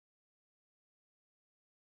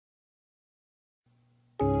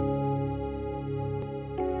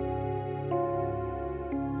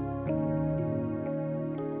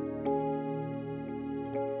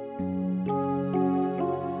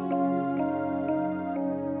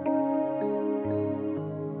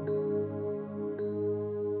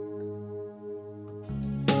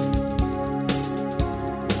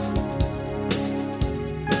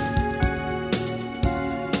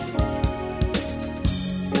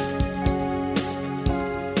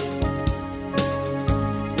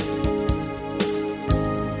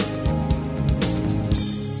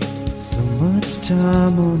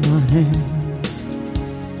time on my hands,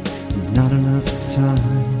 not enough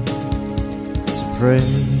time to pray.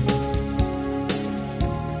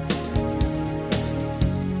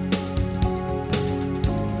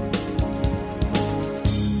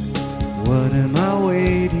 What am I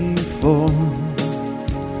waiting for?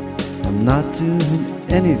 I'm not doing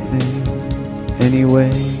anything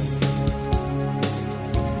anyway.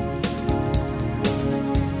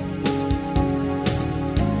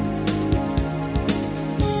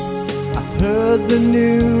 I heard the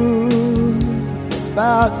news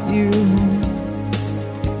about you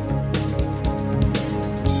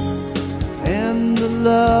and the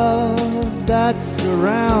love that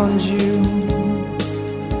surrounds you.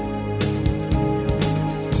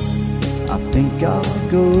 I think I'll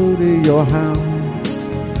go to your house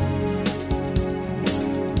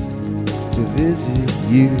to visit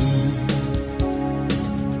you.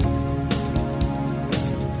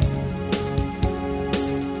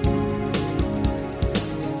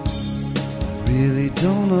 I really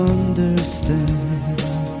don't understand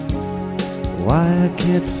why I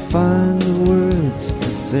can't find the words to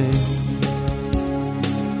say.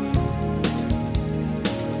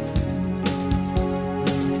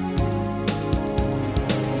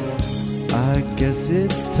 I guess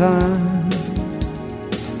it's time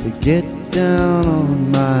to get down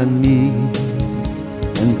on my knees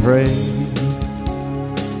and pray.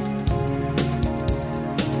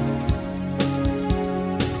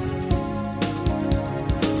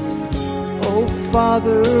 Oh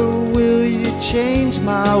Father, will you change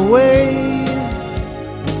my ways?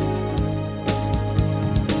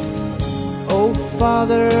 Oh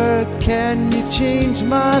Father, can you change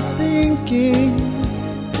my thinking?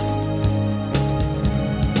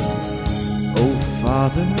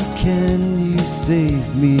 Father, can you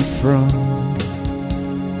save me from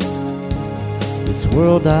this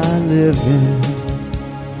world I live in?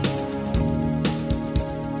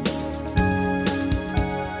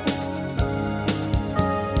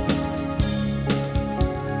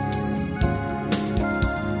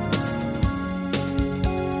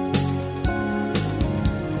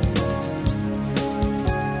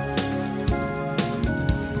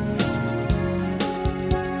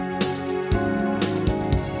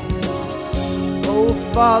 Oh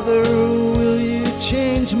Father, will you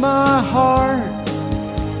change my heart?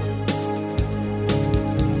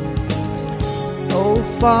 Oh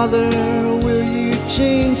Father, will you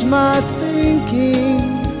change my thinking?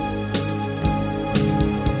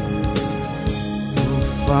 Oh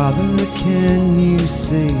Father, can you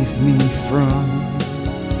save me from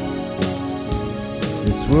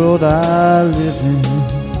this world I live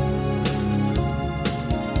in?